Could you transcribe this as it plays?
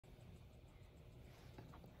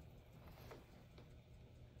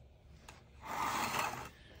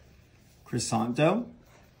croissant dough.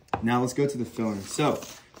 Now let's go to the filling. So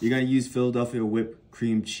you're gonna use Philadelphia whipped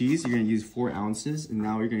cream cheese. You're gonna use 4 ounces, and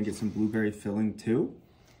now you're gonna get some blueberry filling too.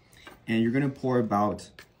 And you're gonna pour about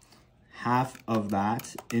half of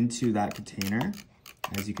that into that container.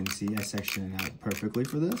 As you can see, I sectioned it out perfectly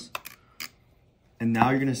for this. And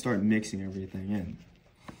now you're gonna start mixing everything in.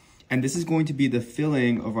 And this is going to be the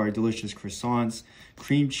filling of our delicious croissants.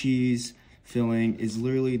 Cream cheese filling is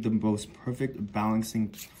literally the most perfect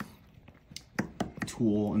balancing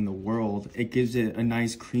tool in the world. It gives it a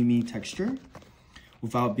nice creamy texture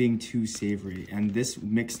without being too savory. And this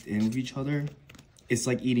mixed in with each other, it's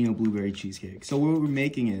like eating a blueberry cheesecake. So what we're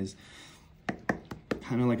making is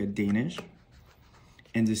kind of like a Danish,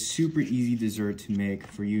 and it's a super easy dessert to make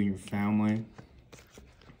for you and your family.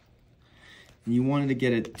 And you wanted to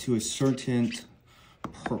get it to a certain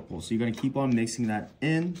purple. So you're gonna keep on mixing that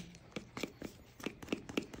in.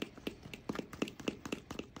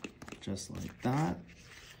 Just like that.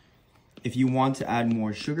 If you want to add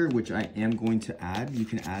more sugar, which I am going to add, you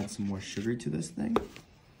can add some more sugar to this thing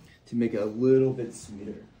to make it a little bit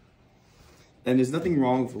sweeter. And there's nothing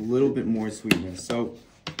wrong with a little bit more sweetness. So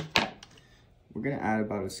we're gonna add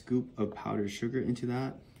about a scoop of powdered sugar into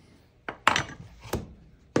that.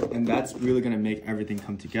 And that's really gonna make everything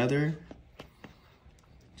come together.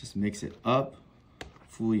 Just mix it up,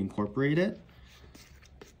 fully incorporate it.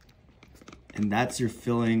 And that's your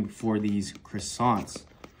filling for these croissants.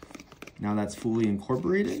 Now that's fully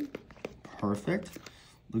incorporated, perfect.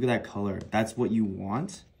 Look at that color, that's what you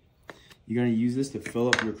want. You're gonna use this to fill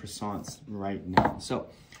up your croissants right now. So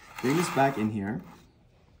bring this back in here.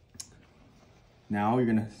 Now you're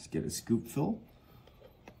gonna get a scoop fill.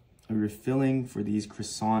 And we're filling for these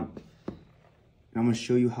croissant. And I'm gonna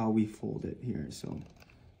show you how we fold it here. So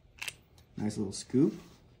nice little scoop.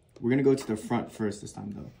 We're gonna go to the front first this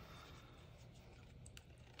time though.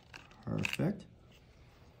 Perfect.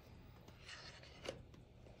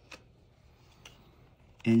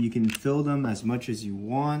 And you can fill them as much as you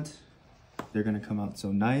want. They're gonna come out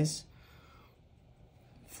so nice.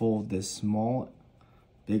 Fold this small,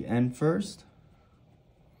 big end first.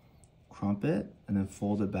 Crump it, and then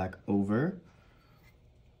fold it back over.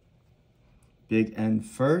 Big end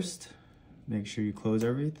first. Make sure you close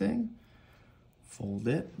everything. Fold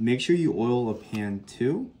it. Make sure you oil a pan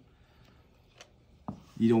too.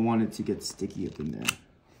 You don't want it to get sticky up in there.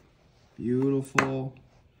 Beautiful.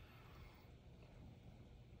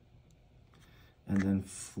 And then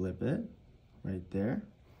flip it right there.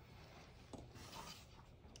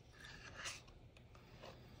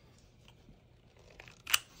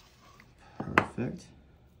 Perfect.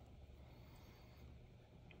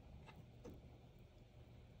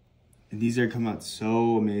 And these are come out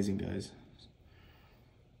so amazing, guys.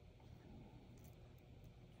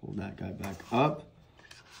 Hold that guy back up.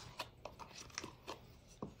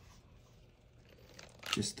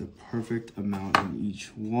 Just the perfect amount in each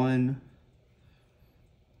one.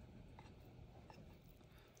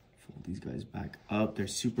 Fold these guys back up. They're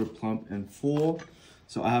super plump and full.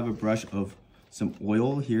 So I have a brush of some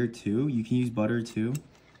oil here too. You can use butter too,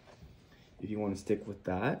 if you want to stick with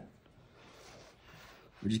that.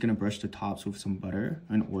 We're just gonna brush the tops with some butter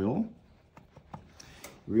and oil. It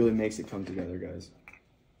really makes it come together, guys.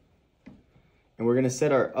 And we're gonna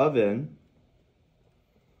set our oven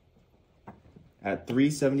at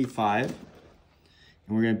 375,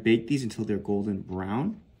 and we're gonna bake these until they're golden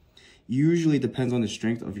brown. Usually depends on the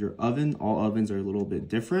strength of your oven. All ovens are a little bit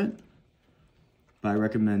different, but I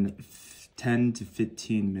recommend 10 to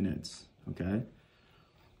 15 minutes, okay?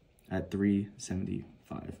 At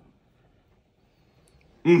 375.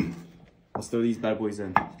 Let's throw these bad boys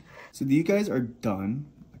in. So these guys are done.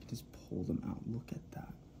 I can just pull them out. Look at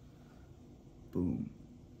that. Boom.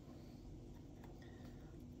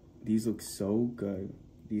 These look so good.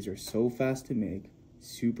 These are so fast to make.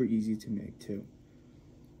 Super easy to make too.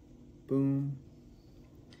 Boom.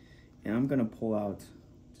 And I'm gonna pull out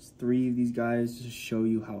just 3 of these guys just to show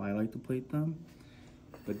you how I like to plate them.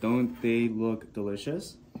 But don't they look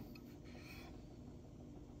delicious?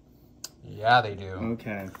 Yeah, they do.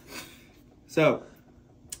 Okay. So,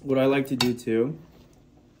 what I like to do too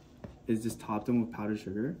is just top them with powdered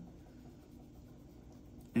sugar.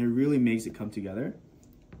 And it really makes it come together.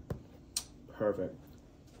 Perfect.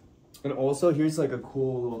 And also, here's like a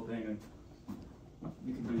cool little thing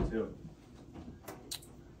you can do too.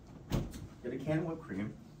 Get a can of whipped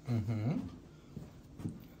cream.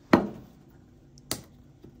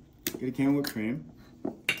 Get a can of whipped cream.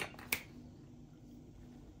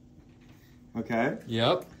 Okay?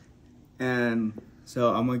 Yep. And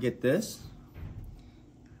so I'm gonna get this.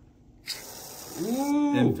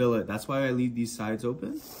 Ooh. And fill it. That's why I leave these sides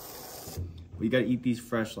open. But you gotta eat these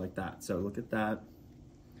fresh like that. So look at that.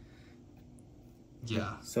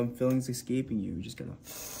 Yeah. Some filling's escaping you. You just gotta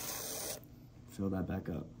fill that back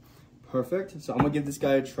up. Perfect. So I'm gonna give this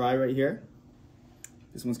guy a try right here.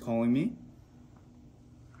 This one's calling me.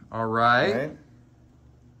 All right. All right.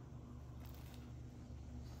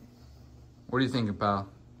 What do you think, pal?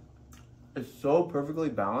 It's so perfectly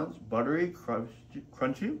balanced. Buttery,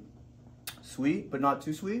 crunchy, sweet, but not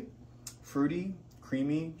too sweet. Fruity,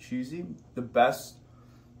 creamy, cheesy. The best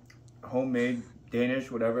homemade Danish,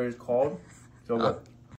 whatever it's called. So good.